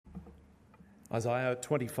Isaiah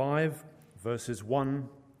 25, verses 1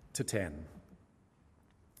 to 10.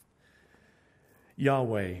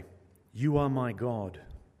 Yahweh, you are my God.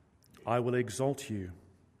 I will exalt you.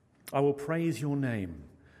 I will praise your name,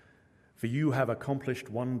 for you have accomplished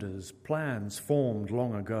wonders, plans formed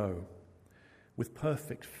long ago, with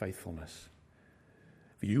perfect faithfulness.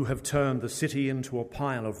 For you have turned the city into a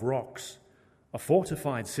pile of rocks, a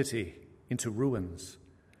fortified city into ruins.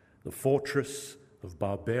 The fortress of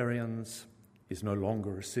barbarians is no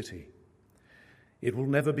longer a city. It will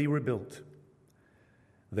never be rebuilt.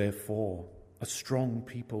 Therefore, a strong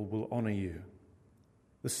people will honor you.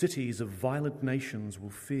 The cities of violent nations will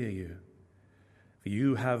fear you. For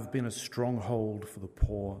you have been a stronghold for the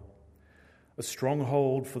poor, a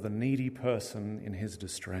stronghold for the needy person in his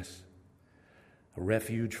distress, a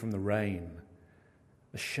refuge from the rain,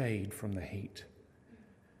 a shade from the heat.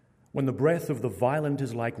 When the breath of the violent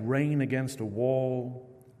is like rain against a wall,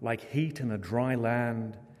 like heat in a dry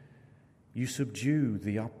land, you subdue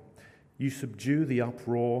the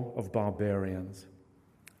uproar of barbarians.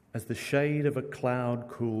 As the shade of a cloud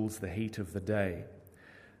cools the heat of the day,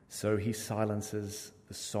 so he silences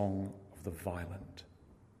the song of the violent.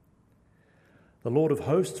 The Lord of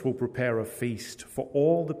hosts will prepare a feast for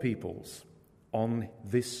all the peoples on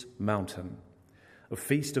this mountain, a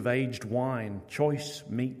feast of aged wine, choice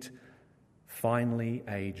meat, finely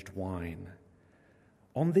aged wine.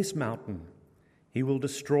 On this mountain, he will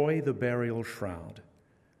destroy the burial shroud,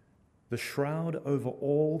 the shroud over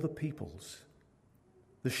all the peoples,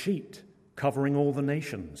 the sheet covering all the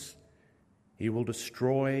nations. He will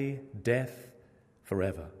destroy death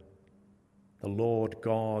forever. The Lord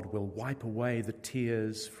God will wipe away the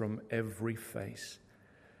tears from every face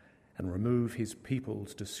and remove his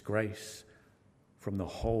people's disgrace from the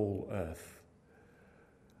whole earth.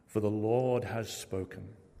 For the Lord has spoken.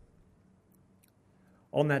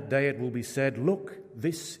 On that day it will be said, "Look,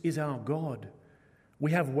 this is our God.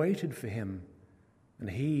 We have waited for him, and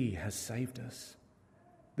he has saved us.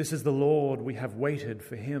 This is the Lord, we have waited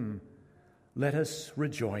for him. Let us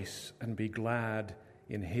rejoice and be glad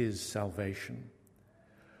in his salvation.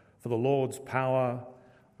 For the Lord's power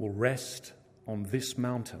will rest on this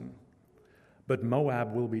mountain, but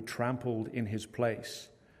Moab will be trampled in his place,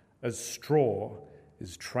 as straw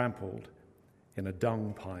is trampled in a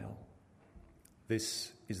dung pile."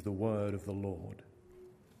 This is the word of the Lord.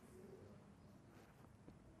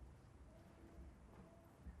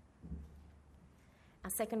 Our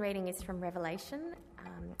second reading is from Revelation,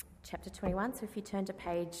 chapter 21. So if you turn to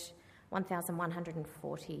page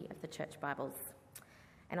 1140 of the Church Bibles,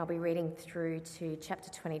 and I'll be reading through to chapter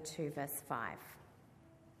 22, verse 5.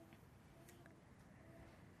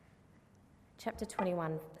 Chapter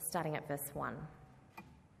 21, starting at verse 1.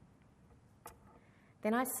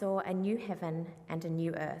 Then I saw a new heaven and a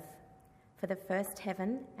new earth, for the first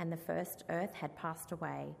heaven and the first earth had passed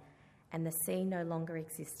away, and the sea no longer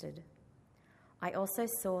existed. I also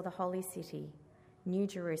saw the holy city, New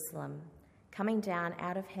Jerusalem, coming down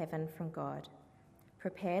out of heaven from God,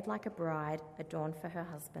 prepared like a bride adorned for her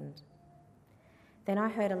husband. Then I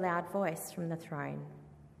heard a loud voice from the throne.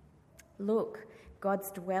 "Look, God's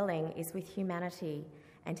dwelling is with humanity,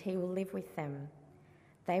 and he will live with them.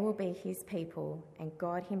 They will be his people, and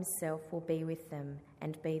God himself will be with them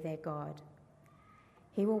and be their God.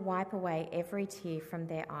 He will wipe away every tear from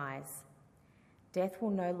their eyes. Death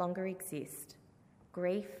will no longer exist.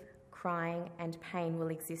 Grief, crying, and pain will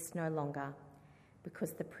exist no longer,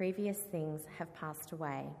 because the previous things have passed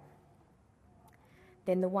away."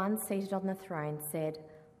 Then the one seated on the throne said,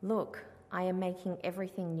 "Look, I am making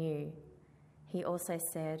everything new." He also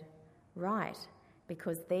said, "Write,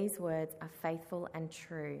 because these words are faithful and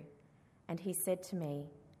true." And he said to me,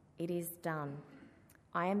 "It is done.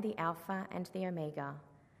 I am the Alpha and the Omega,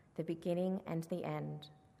 the beginning and the end.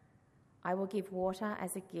 I will give water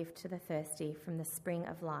as a gift to the thirsty from the spring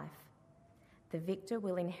of life. The victor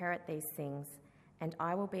will inherit these things, and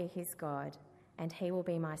I will be his God, and he will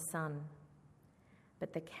be my son.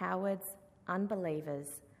 But the cowards,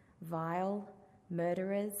 unbelievers, vile,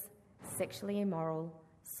 murderers, sexually immoral,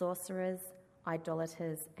 sorcerers,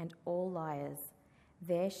 idolaters, and all liars,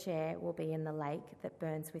 their share will be in the lake that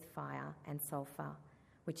burns with fire and sulphur,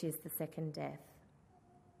 which is the second death."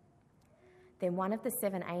 Then one of the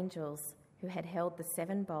 7 angels who had held the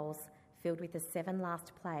 7 bowls filled with the 7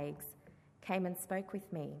 last plagues came and spoke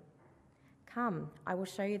with me. "Come, I will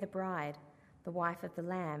show you the bride, the wife of the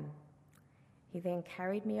Lamb." He then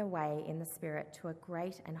carried me away in the Spirit to a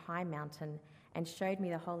great and high mountain and showed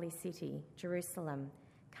me the holy city, Jerusalem,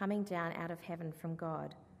 coming down out of heaven from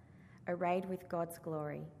God, arrayed with God's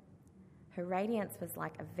glory. Her radiance was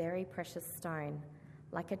like a very precious stone,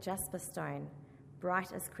 like a jasper stone,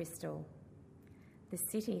 bright as crystal. The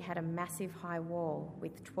city had a massive high wall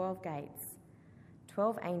with 12 gates.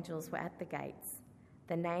 12 angels were at the gates.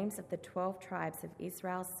 The names of the 12 tribes of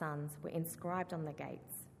Israel's sons were inscribed on the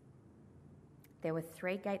gates. There were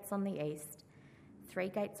 3 gates on the east, 3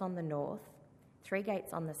 gates on the north, 3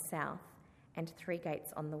 gates on the south, and 3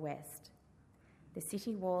 gates on the west. The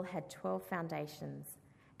city wall had 12 foundations,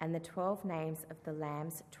 and the 12 names of the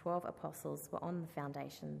Lamb's 12 apostles were on the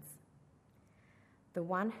foundations. The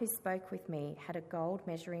one who spoke with me had a gold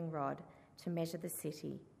measuring rod to measure the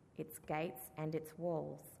city, its gates and its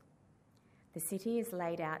walls. The city is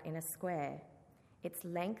laid out in a square. Its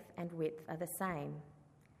length and width are the same.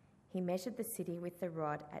 He measured the city with the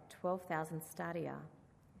rod at 12,000 stadia.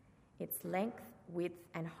 Its length, width,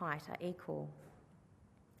 and height are equal.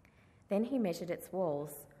 Then he measured its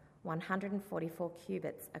walls, 144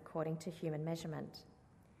 cubits according to human measurement,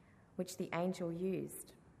 which the angel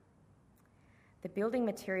used. The building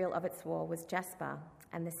material of its wall was jasper,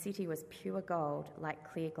 and the city was pure gold, like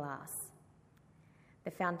clear glass.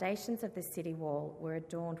 The foundations of the city wall were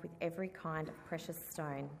adorned with every kind of precious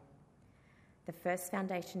stone. The first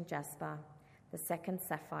foundation jasper, the second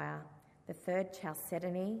sapphire, the third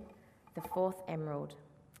chalcedony, the fourth emerald,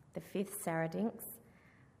 the fifth sardonyx,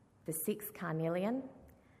 the sixth carnelian,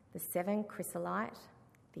 the seventh chrysolite,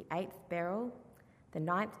 the eighth beryl, the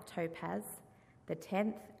ninth topaz, the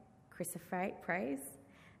 10th chrysoprase,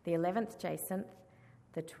 the 11th jacinth,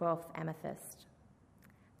 the 12th amethyst.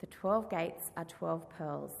 The 12 gates are 12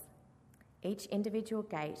 pearls. Each individual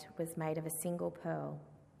gate was made of a single pearl.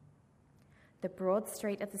 The broad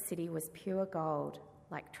street of the city was pure gold,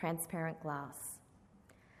 like transparent glass.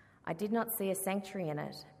 I did not see a sanctuary in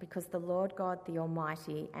it, because the Lord God the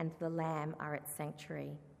Almighty and the Lamb are its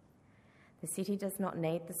sanctuary. The city does not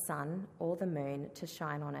need the sun or the moon to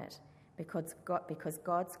shine on it, because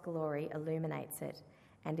God's glory illuminates it,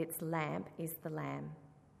 and its lamp is the Lamb.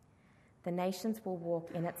 The nations will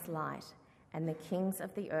walk in its light, and the kings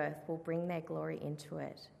of the earth will bring their glory into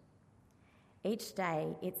it. Each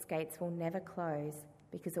day its gates will never close,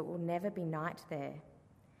 because it will never be night there.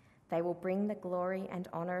 They will bring the glory and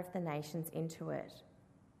honour of the nations into it.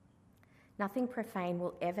 Nothing profane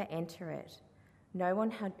will ever enter it. No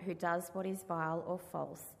one who does what is vile or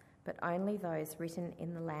false, but only those written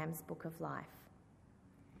in the Lamb's book of life.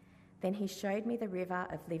 Then he showed me the river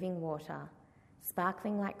of living water,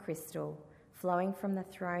 sparkling like crystal, flowing from the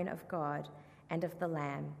throne of God and of the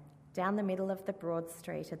Lamb, down the middle of the broad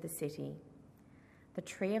street of the city. The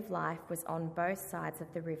tree of life was on both sides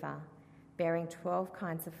of the river, bearing 12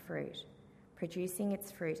 kinds of fruit, producing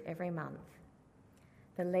its fruit every month.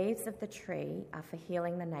 The leaves of the tree are for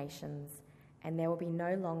healing the nations, and there will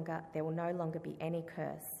no longer be any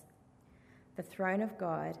curse. The throne of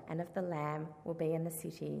God and of the Lamb will be in the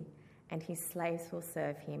city, and his slaves will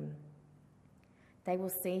serve him. They will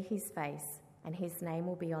see his face, and his name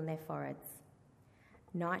will be on their foreheads.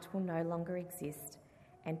 Night will no longer exist,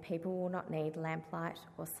 and people will not need lamplight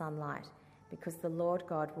or sunlight, because the Lord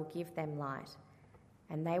God will give them light,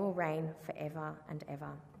 and they will reign forever and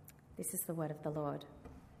ever. This is the word of the Lord.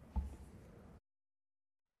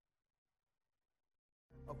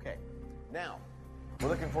 Okay, now, we're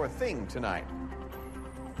looking for a thing tonight.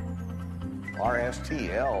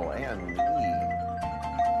 R-S-T-L-N-E,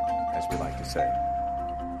 as we like to say.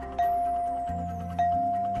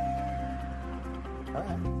 All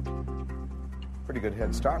right. Pretty good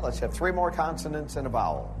head start. Let's have 3 more consonants and a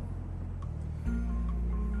vowel.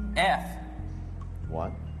 F.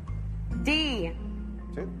 1, D.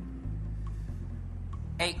 2.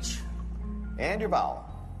 H. And your vowel.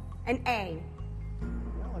 An A.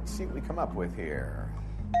 Well, let's see what we come up with here.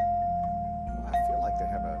 Well, I feel like they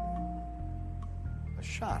have a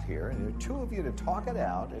shot here, and there are 2 of you to talk it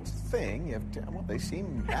out. It's a thing. You have well, they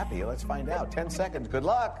seem happy. Let's find out. 10 seconds. Good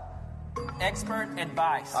luck. Expert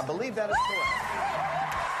advice. I believe that is correct.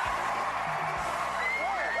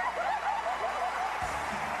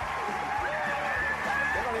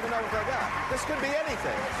 They don't even know what they got. This could be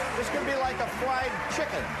anything. This could be like a fried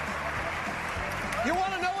chicken. You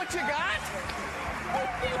want to know what you got?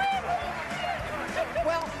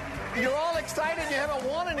 Well, you're all excited. You haven't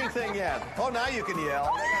won anything yet. Oh, now you can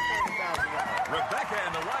yell. Rebecca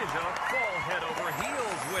and Elijah fall head over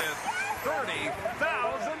heels with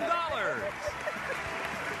 $30,000.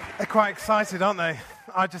 They're quite excited, aren't they?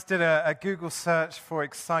 I just did a Google search for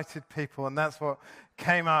excited people, and that's what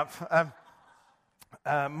came up.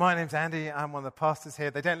 My name's Andy. I'm one of the pastors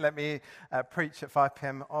here. They don't let me preach at 5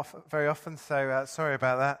 p.m. very often, so sorry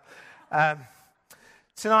about that.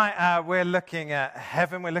 Tonight, we're looking at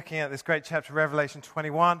heaven. We're looking at this great chapter, Revelation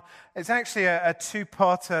 21. It's actually a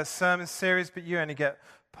two-part sermon series, but you only get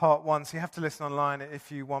part one, so you have to listen online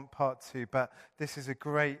if you want part two. But this is a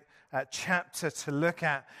great chapter to look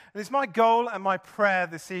at. And it's my goal and my prayer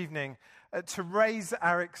this evening to raise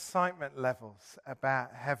our excitement levels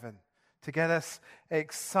about heaven, to get us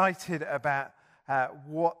excited about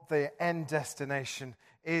what the end destination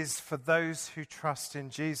is for those who trust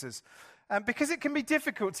in Jesus. Because it can be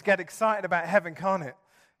difficult to get excited about heaven, can't it?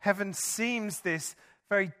 Heaven seems this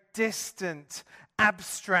very distant,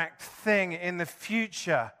 abstract thing in the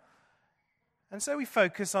future. And so we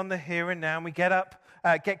focus on the here and now, and we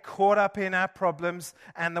get caught up in our problems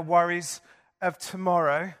and the worries of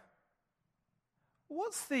tomorrow.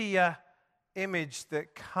 What's the image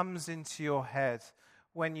that comes into your head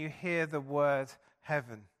when you hear the word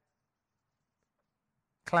heaven?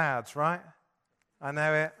 Clouds, right? I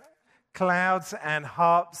know it. Clouds and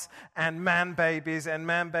harps and man babies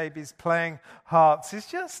playing harps.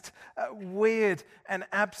 It's just weird and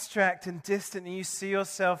abstract and distant, and you see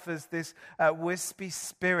yourself as this wispy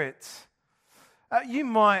spirit. You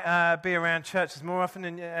might be around churches more often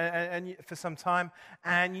and for some time,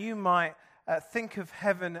 and you might think of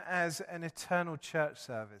heaven as an eternal church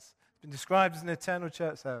service. It's been described as an eternal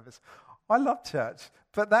church service. I love church,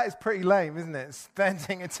 but that is pretty lame, isn't it?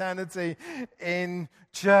 Spending eternity in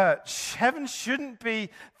church. Heaven shouldn't be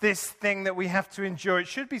this thing that we have to endure. It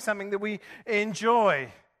should be something that we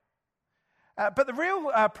enjoy. But the real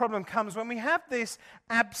problem comes when we have this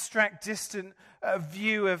abstract, distant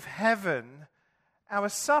view of heaven. Our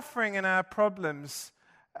suffering and our problems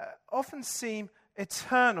often seem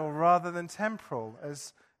eternal rather than temporal,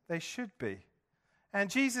 as they should be. And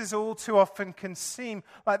Jesus all too often can seem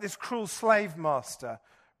like this cruel slave master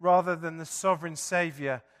rather than the sovereign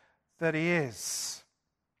Savior that he is.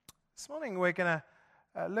 This morning we're going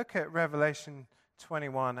to look at Revelation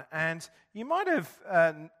 21, and you might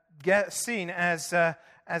have seen as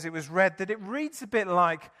it was read that it reads a bit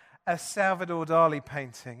like a Salvador Dali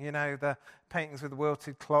painting, you know, the paintings with the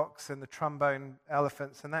wilted clocks and the trombone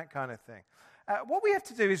elephants and that kind of thing. What we have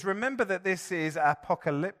to do is remember that this is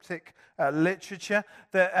apocalyptic literature,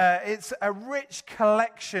 that it's a rich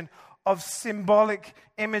collection of symbolic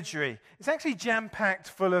imagery. It's actually jam-packed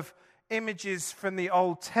full of images from the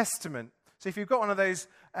Old Testament. So if you've got one of those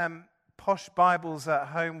posh Bibles at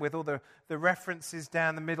home with all the references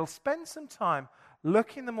down the middle, spend some time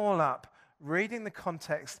looking them all up, reading the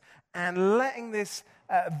context, and letting this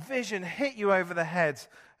vision hit you over the head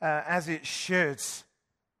as it should.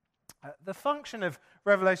 The function of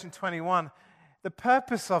Revelation 21, the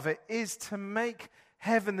purpose of it is to make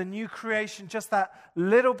heaven, the new creation, just that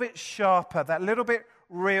little bit sharper, that little bit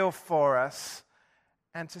real for us,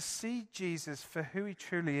 and to see Jesus for who he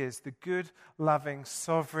truly is, the good, loving,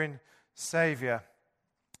 sovereign Savior.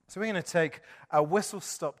 So we're going to take a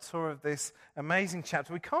whistle-stop tour of this amazing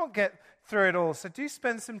chapter. We can't get through it all, so do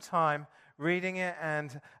spend some time reading it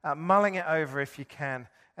and mulling it over if you can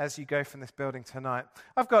as you go from this building tonight.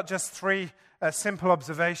 I've got just three simple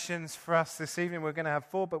observations for us this evening. We're going to have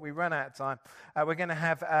four, but we run out of time. We're going to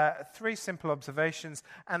have three simple observations,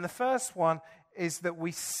 and the first one is that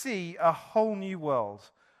we see a whole new world,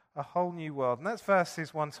 and that's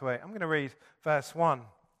verses 1 to 8. I'm going to read verse 1.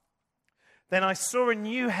 Then I saw a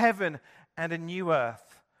new heaven and a new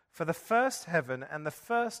earth, for the first heaven and the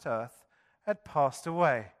first earth had passed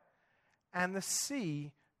away, and the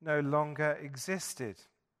sea no longer existed.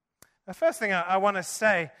 The first thing I want to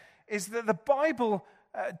say is that the Bible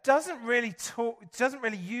doesn't really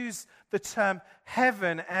use the term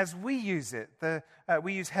heaven as we use it.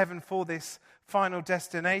 We use heaven for this final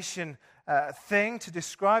destination thing to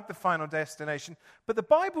describe the final destination, but the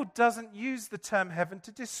Bible doesn't use the term heaven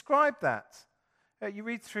to describe that. You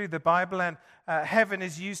read through the Bible, and heaven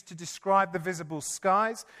is used to describe the visible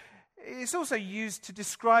skies. It's also used to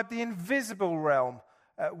describe the invisible realm,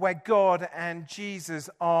 where God and Jesus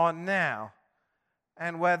are now,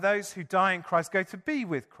 and where those who die in Christ go to be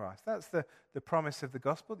with Christ. That's the promise of the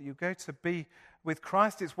gospel, that you go to be with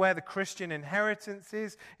Christ. It's where the Christian inheritance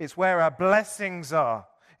is. It's where our blessings are.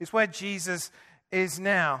 It's where Jesus is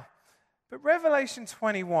now. But Revelation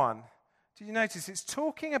 21, did you notice, it's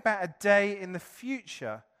talking about a day in the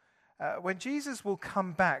future when Jesus will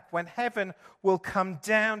come back, when heaven will come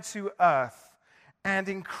down to earth and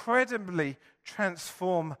incredibly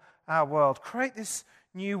transform our world, create this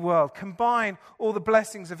new world, combine all the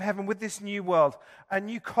blessings of heaven with this new world, a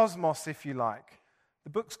new cosmos, if you like.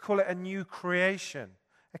 The books call it a new creation,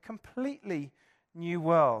 a completely new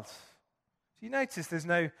world. Do you notice there's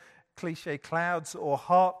no cliche clouds or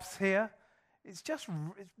harps here? it's just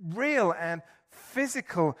it's real and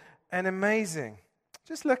physical and amazing.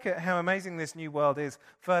 Just look at how amazing this new world is.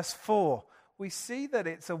 Verse 4, we see that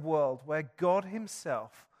it's a world where God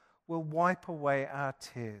himself will wipe away our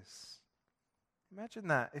tears. Imagine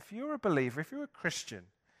that. If you're a believer, if you're a Christian,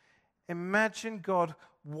 imagine God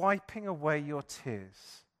wiping away your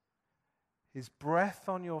tears, his breath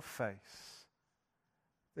on your face,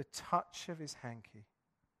 the touch of his hanky.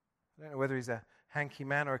 I don't know whether he's a hanky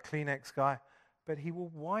man or a Kleenex guy, but he will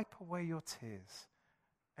wipe away your tears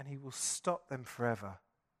and he will stop them forever.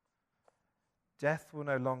 Death will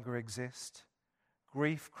no longer exist.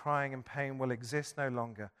 Grief, crying, and pain will exist no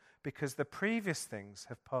longer because the previous things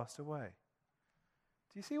have passed away.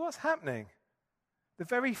 Do you see what's happening? The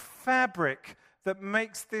very fabric that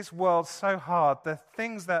makes this world so hard, the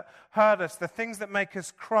things that hurt us, the things that make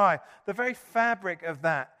us cry, the very fabric of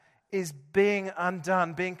that is being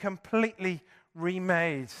undone, being completely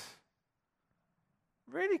remade.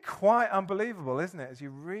 Really quite unbelievable, isn't it? As you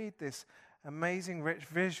read this amazing, rich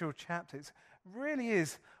visual chapter, it really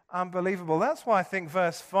is unbelievable. That's why I think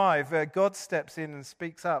verse 5, God steps in and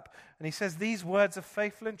speaks up, and he says, these words are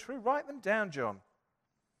faithful and true. Write them down, John.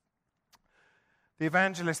 The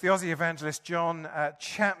Aussie evangelist John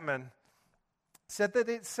Chapman said that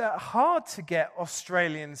it's hard to get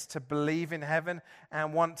Australians to believe in heaven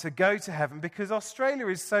and want to go to heaven because Australia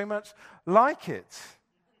is so much like it.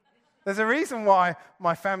 There's a reason why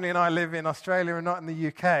my family and I live in Australia and not in the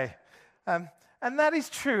UK. And that is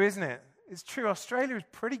true, isn't it? It's true, Australia is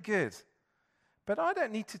pretty good. But I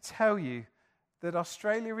don't need to tell you that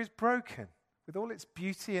Australia is broken with all its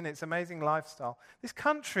beauty and its amazing lifestyle. This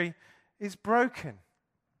country is broken.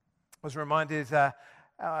 I was reminded of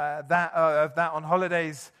that on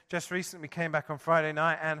holidays just recently. We came back on Friday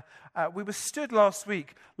night and we were stood last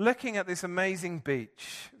week looking at this amazing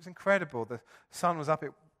beach. It was incredible. The sun was up.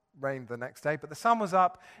 It rained the next day, but the sun was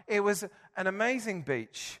up. It was an amazing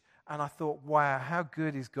beach. And I thought, wow, how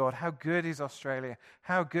good is God? How good is Australia?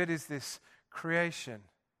 How good is this creation?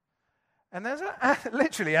 And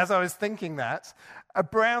literally, as I was thinking that, a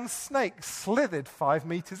brown snake slithered 5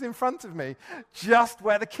 meters in front of me, just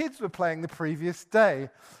where the kids were playing the previous day.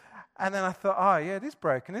 And then I thought, oh, yeah, it is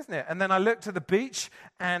broken, isn't it? And then I looked at the beach,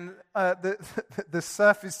 and the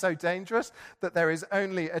surf is so dangerous that there is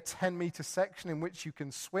only a 10-meter section in which you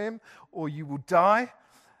can swim or you will die.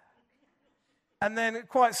 And then,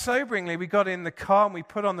 quite soberingly, we got in the car and we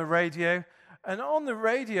put on the radio. And on the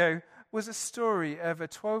radio was a story of a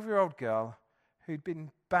 12-year-old girl who'd been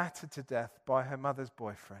battered to death by her mother's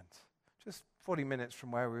boyfriend, just 40 minutes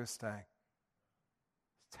from where we were staying.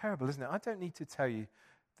 It's terrible, isn't it? I don't need to tell you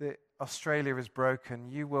that Australia is broken.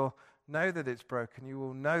 You will know that it's broken. You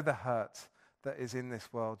will know the hurt that is in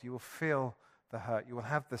this world. You will feel the hurt. You will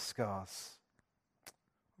have the scars.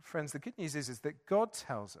 Friends, the good news is that God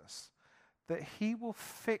tells us that he will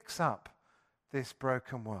fix up this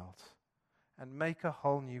broken world and make a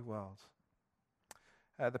whole new world.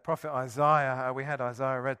 The prophet Isaiah, we had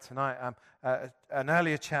Isaiah read tonight, an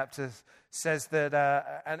earlier chapter says that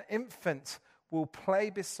an infant will play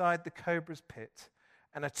beside the cobra's pit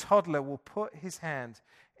and a toddler will put his hand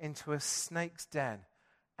into a snake's den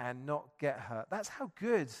and not get hurt. That's how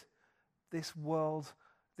good this world,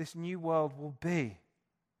 this new world will be.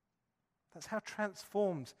 That's how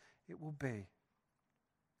transformed it will be.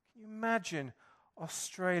 Can you imagine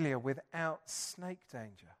Australia without snake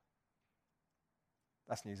danger?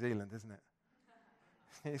 That's New Zealand, isn't it?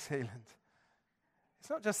 New Zealand. It's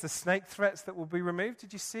not just the snake threats that will be removed.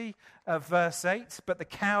 Did you see verse 8? But the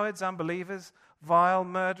cowards, unbelievers, vile,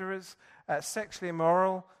 murderers, sexually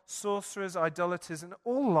immoral, sorcerers, idolaters, and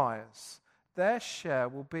all liars, their share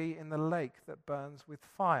will be in the lake that burns with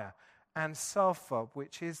fire and sulfur,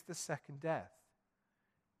 which is the second death.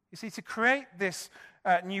 You see, to create this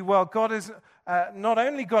new world, God has not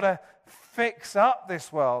only got to fix up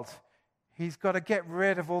this world, he's got to get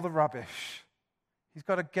rid of all the rubbish. He's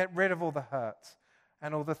got to get rid of all the hurt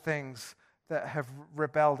and all the things that have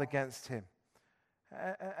rebelled against him.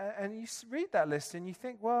 And you read that list and you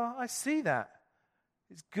think, well, I see that.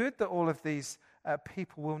 It's good that all of these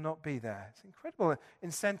people will not be there. It's an incredible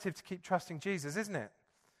incentive to keep trusting Jesus, isn't it?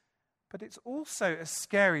 But it's also a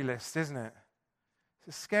scary list, isn't it?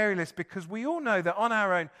 It's a scary list because we all know that on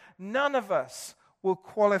our own, none of us will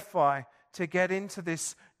qualify to get into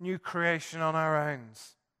this new creation on our own.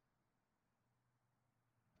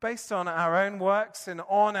 Based on our own works and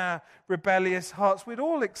on our rebellious hearts, we'd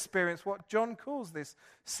all experience what John calls this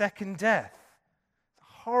second death. It's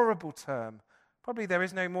a horrible term. Probably there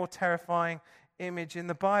is no more terrifying image in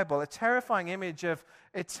the Bible. A terrifying image of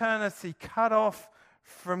eternity cut off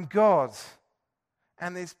from God.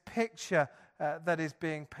 And this picture that is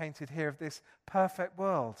being painted here of this perfect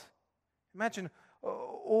world. Imagine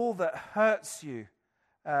all that hurts you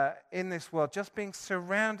in this world, just being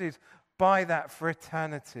surrounded by that for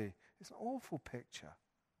eternity. It's an awful picture.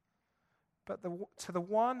 But to the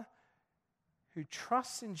one who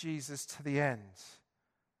trusts in Jesus to the end,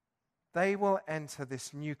 they will enter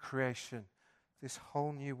this new creation, this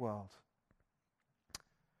whole new world.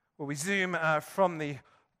 Well, we zoom from the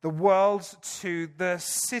world to the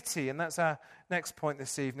city, and that's our next point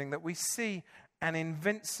this evening, that we see an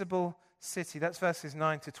invincible city. That's verses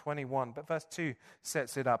 9 to 21, but verse 2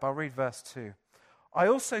 sets it up. I'll read verse 2. I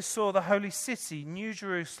also saw the holy city, New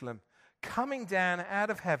Jerusalem, coming down out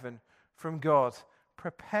of heaven from God,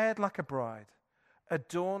 prepared like a bride,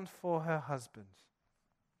 adorned for her husband.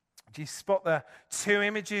 Do you spot the two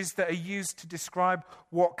images that are used to describe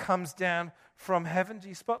what comes down from heaven? Do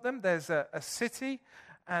you spot them? There's a city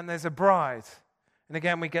and there's a bride. And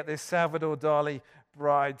again, we get this Salvador Dali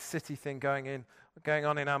bride city thing going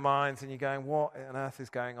on in our minds, and you're going, what on earth is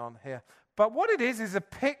going on here? But what it is a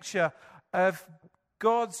picture of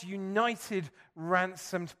God's united,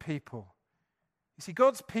 ransomed people. You see,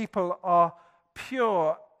 God's people are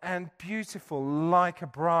pure and beautiful like a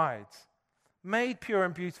bride, made pure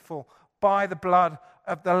and beautiful by the blood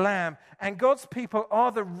of the Lamb. And God's people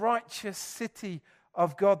are the righteous city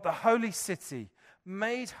of God, the holy city,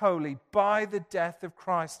 made holy by the death of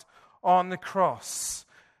Christ on the cross.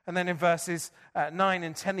 And then in verses 9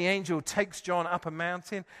 and 10, the angel takes John up a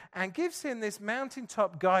mountain and gives him this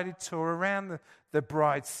mountaintop guided tour around the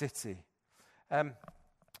bride city. And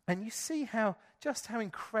you see how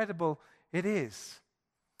incredible it is.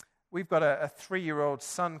 We've got a 3-year-old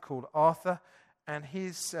son called Arthur, and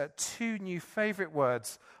his two new favorite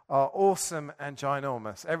words are awesome and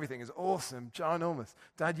ginormous. Everything is awesome, ginormous.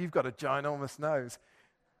 Dad, you've got a ginormous nose.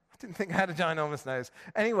 I didn't think I had a ginormous nose.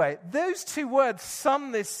 Anyway, those two words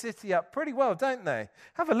sum this city up pretty well, don't they?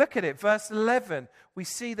 Have a look at it. Verse 11, we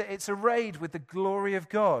see that it's arrayed with the glory of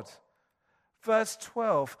God. Verse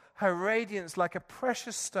 12, her radiance like a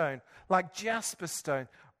precious stone, like jasper stone,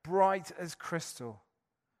 bright as crystal.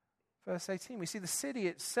 Verse 18, we see the city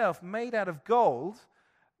itself made out of gold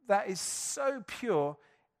that is so pure,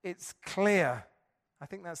 it's clear. I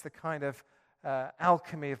think that's the kind of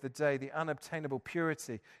alchemy of the day, the unobtainable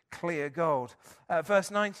purity, clear gold.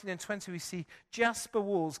 Verse 19 and 20, we see jasper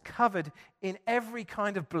walls covered in every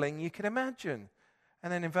kind of bling you can imagine.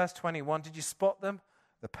 And then in verse 21, did you spot them?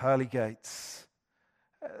 The pearly gates.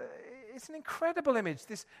 It's an incredible image,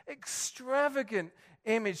 this extravagant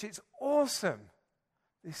image. It's awesome,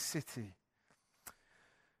 this city.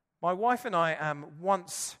 My wife and I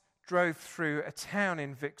once drove through a town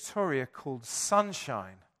in Victoria called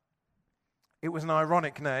Sunshine. It was an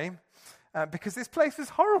ironic name because this place was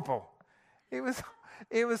horrible. It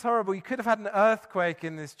was horrible. You could have had an earthquake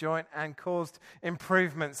in this joint and caused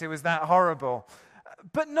improvements. It was that horrible.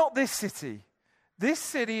 But not this city. This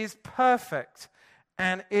city is perfect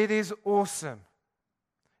and it is awesome.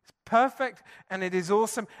 It's perfect and it is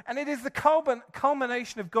awesome. And it is the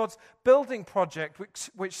culmination of God's building project,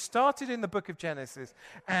 which started in the book of Genesis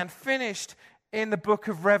and finished in the book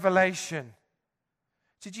of Revelation.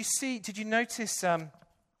 Did you notice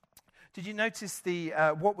the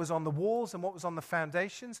what was on the walls and what was on the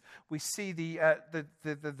foundations? We see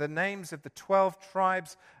the names of the 12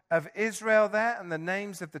 tribes of Israel there and the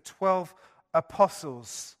names of the 12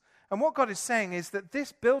 apostles. And what God is saying is that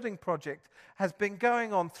this building project has been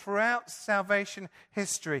going on throughout salvation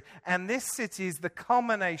history, and this city is the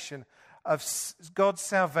culmination of God's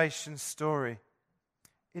salvation story.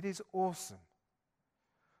 It is awesome.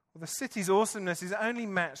 Well, the city's awesomeness is only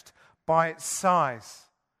matched by its size.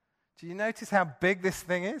 Do you notice how big this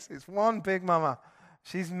thing is? It's one big mama.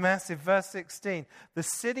 She's massive. Verse 16. The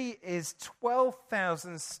city is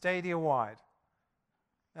 12,000 stadia wide.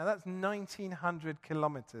 Now that's 1,900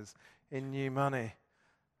 kilometers in new money.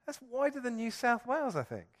 That's wider than New South Wales, I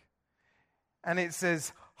think. And it's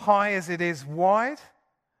as high as it is wide.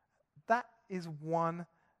 That is one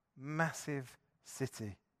massive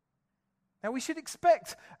city. Now, we should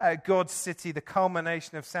expect God's city, the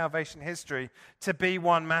culmination of salvation history, to be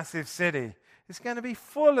one massive city. It's going to be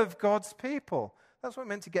full of God's people. That's what it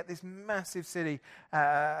meant to get this massive city,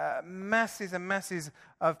 masses and masses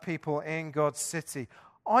of people in God's city.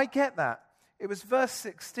 I get that. It was verse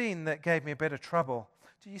 16 that gave me a bit of trouble.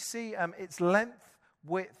 Do you see its length,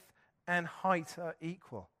 width, and height are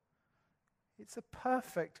equal? It's a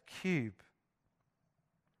perfect cube.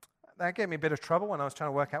 That gave me a bit of trouble when I was trying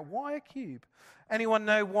to work out why a cube. Anyone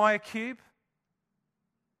know why a cube?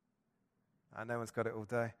 No one's got it all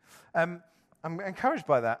day. I'm encouraged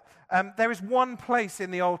by that. There is one place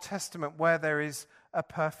in the Old Testament where there is a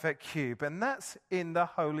perfect cube, and that's in the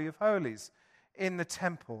Holy of Holies, in the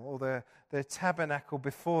temple, or the tabernacle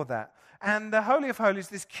before that. And the Holy of Holies,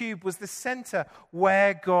 this cube, was the center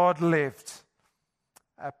where God lived.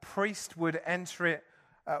 A priest would enter it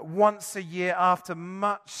once a year after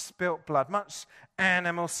much spilt blood, much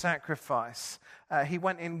animal sacrifice. He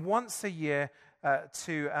went in once a year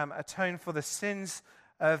to atone for the sins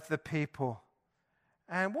of the people.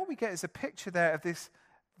 And what we get is a picture there of this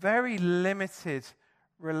very limited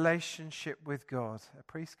relationship with God. A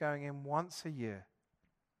priest going in once a year.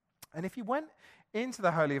 And if you went into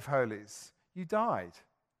the Holy of Holies, you died.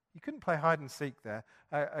 You couldn't play hide and seek there.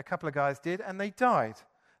 A couple of guys did, and they died.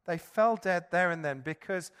 They fell dead there and then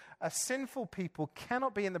because a sinful people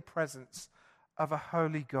cannot be in the presence of a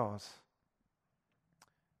holy God.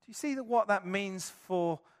 Do you see what that means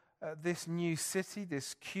for this new city,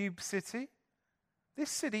 this cube city? This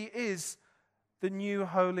city is the new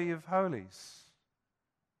Holy of Holies.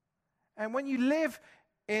 And when you live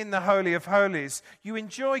in the Holy of Holies, you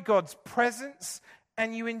enjoy God's presence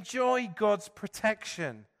and you enjoy God's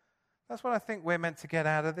protection. That's what I think we're meant to get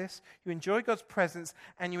out of this. You enjoy God's presence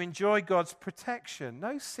and you enjoy God's protection.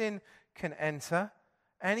 No sin can enter.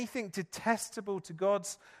 Anything detestable to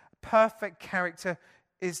God's perfect character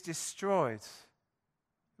is destroyed.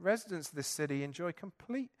 The residents of this city enjoy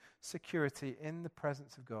complete security in the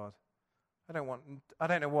presence of God. I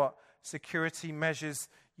don't know what security measures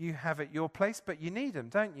you have at your place, but you need them,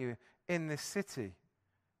 don't you, in this city?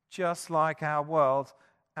 Just like our world,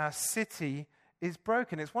 our city is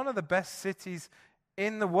broken. It's one of the best cities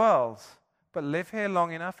in the world. But live here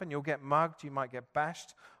long enough and you'll get mugged. You might get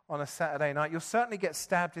bashed on a Saturday night. You'll certainly get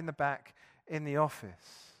stabbed in the back in the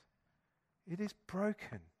office. It is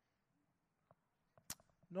broken.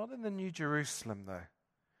 Not in the New Jerusalem, though.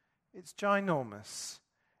 It's ginormous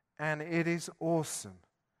and it is awesome.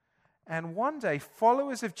 And one day,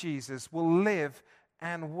 followers of Jesus will live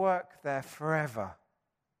and work there forever.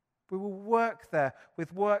 We will work there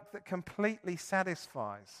with work that completely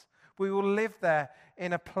satisfies. We will live there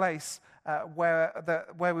in a place where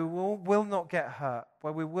we will not get hurt,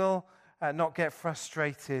 where we will not get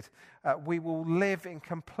frustrated. We will live in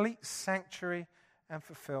complete sanctuary and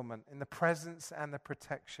fulfillment in the presence and the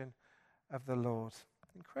protection of the Lord.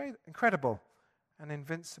 Incredible and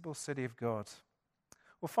invincible city of God.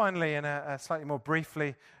 Well, finally, and slightly more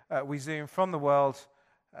briefly, we zoom from the world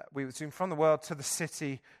to the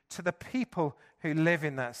city, to the people who live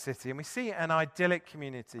in that city. And we see an idyllic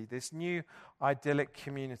community, this new idyllic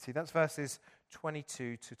community. That's verses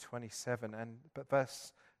 22 to 27. But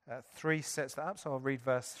verse 3 sets that up, so I'll read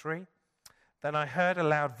verse 3. Then I heard a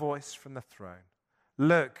loud voice from the throne.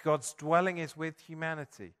 Look, God's dwelling is with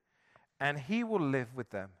humanity, and he will live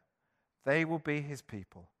with them. They will be his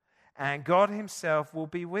people, and God himself will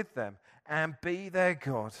be with them and be their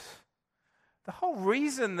God. The whole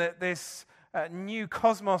reason that this new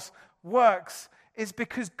cosmos works is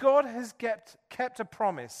because God has kept a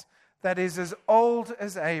promise that is as old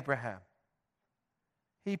as Abraham.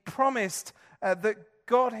 He promised that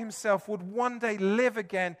God himself would one day live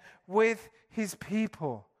again with his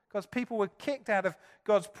people. God's people were kicked out of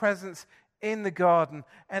God's presence in the garden.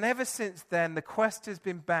 And ever since then, the quest has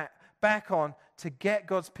been back on to get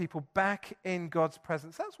God's people back in God's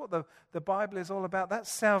presence. That's what the Bible is all about.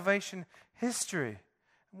 That's salvation history.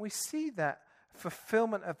 And we see that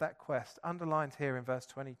fulfillment of that quest underlined here in verse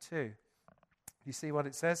 22. You see what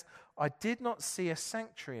it says? I did not see a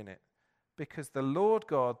sanctuary in it, because the Lord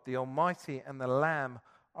God, the Almighty, and the Lamb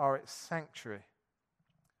are its sanctuary.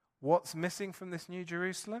 What's missing from this New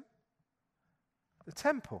Jerusalem? The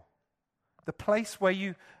temple. The place where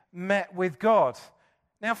you met with God.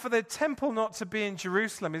 Now, for the temple not to be in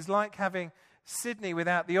Jerusalem is like having Sydney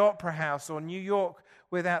without the Opera House, or New York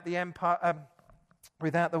without the Empire,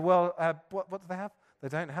 without the World. What do they have? They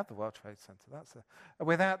don't have the World Trade Center.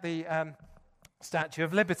 Without the Statue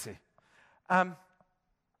of Liberty. And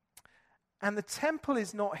the temple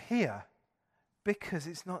is not here because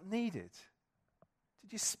it's not needed.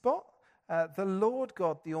 Did you spot? The Lord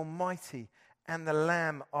God, the Almighty, and the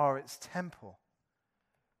Lamb are its temple.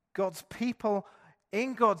 God's people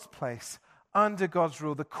in God's place, under God's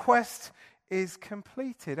rule. The quest is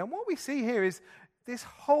completed. And what we see here is this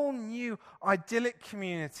whole new idyllic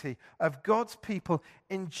community of God's people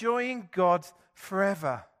enjoying God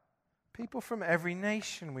forever. People from every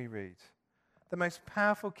nation, we read. The most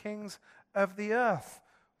powerful kings of the earth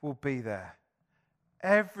will be there.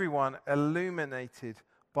 Everyone illuminated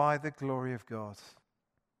by the glory of God.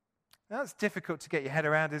 Now, that's difficult to get your head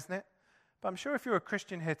around, isn't it? But I'm sure if you're a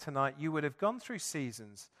Christian here tonight, you would have gone through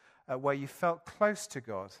seasons where you felt close to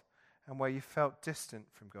God and where you felt distant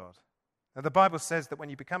from God. Now, the Bible says that when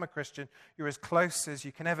you become a Christian, you're as close as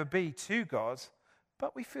you can ever be to God,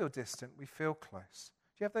 but we feel distant, we feel close.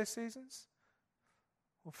 Do you have those seasons?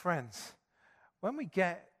 Well, friends, when we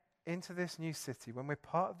get into this new city, when we're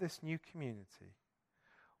part of this new community,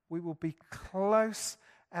 we will be close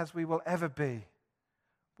as we will ever be.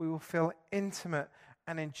 We will feel intimate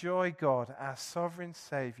and enjoy God, our sovereign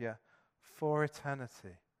Savior, for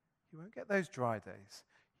eternity. You won't get those dry days.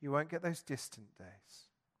 You won't get those distant days.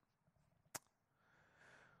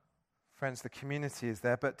 Friends, the community is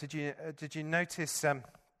there, but did you notice?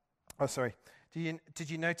 Did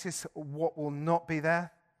you notice what will not be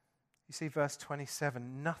there? You see, verse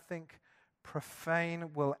 27. Nothing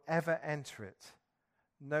profane will ever enter it.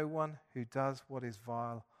 No one who does what is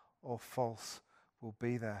vile or false will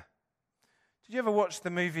be there. Did you ever watch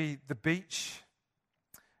the movie The Beach?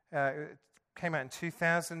 It came out in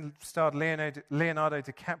 2000, starred Leonardo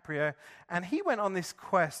DiCaprio, and he went on this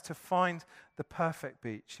quest to find the perfect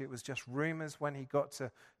beach. It was just rumors when he got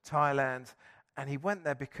to Thailand, and he went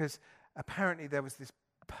there because apparently there was this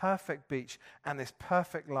perfect beach and this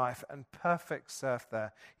perfect life and perfect surf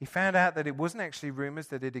there. He found out that it wasn't actually rumors,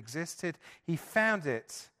 that it existed. He found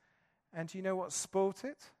it, and do you know what spoilt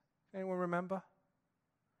it? Anyone remember?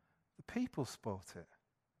 The people spoilt it.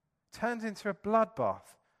 Turned into a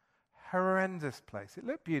bloodbath. Horrendous place. It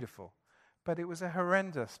looked beautiful, but it was a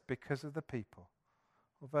horrendous because of the people.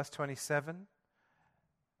 Well, verse 27,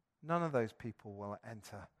 none of those people will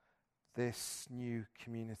enter this new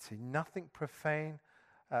community. Nothing profane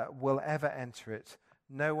will ever enter it.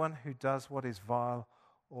 No one who does what is vile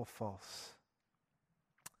or false.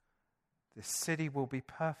 This city will be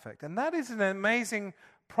perfect. And that is an amazing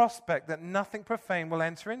prospect, that nothing profane will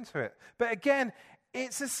enter into it. But again,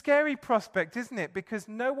 it's a scary prospect, isn't it? Because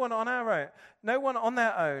no one on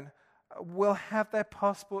their own will have their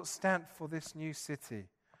passport stamped for this new city.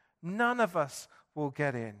 None of us will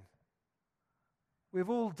get in. We've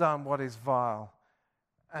all done what is vile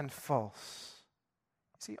and false.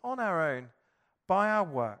 See, on our own, by our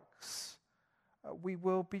works, we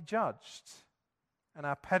will be judged. And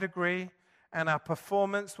our pedigree and our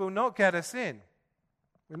performance will not get us in.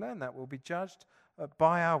 We learn that we'll be judged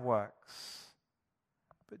by our works.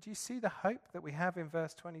 But do you see the hope that we have in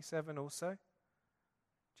verse 27 also? Do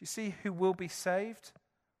you see who will be saved?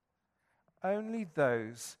 Only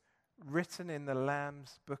those written in the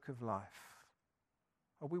Lamb's book of life.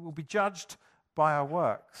 We will be judged by our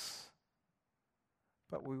works,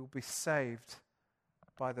 but we will be saved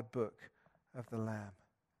by the book of the Lamb.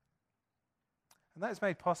 And that is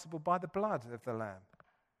made possible by the blood of the Lamb.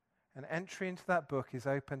 And entry into that book is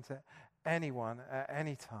open to anyone at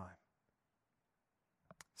any time.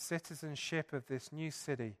 Citizenship of this new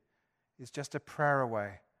city is just a prayer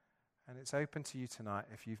away, and it's open to you tonight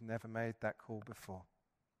if you've never made that call before.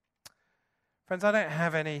 Friends, I don't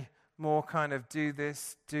have any more kind of do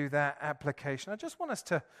this, do that application. I just want us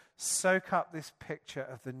to soak up this picture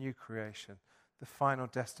of the new creation, the final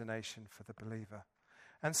destination for the believer.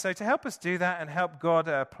 And so to help us do that and help God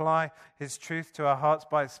apply his truth to our hearts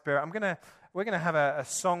by his Spirit, we're going to have a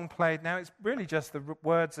song played now. It's really just the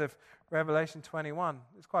words of Revelation 21.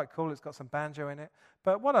 It's quite cool. It's got some banjo in it.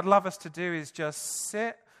 But what I'd love us to do is just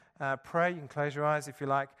sit, pray. You can close your eyes if you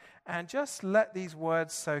like, and just let these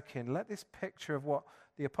words soak in. Let this picture of what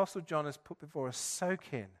the Apostle John has put before us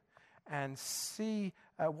soak in, and see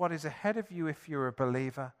what is ahead of you if you're a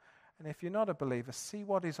believer. And if you're not a believer, see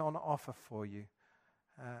what is on offer for you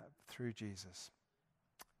through Jesus.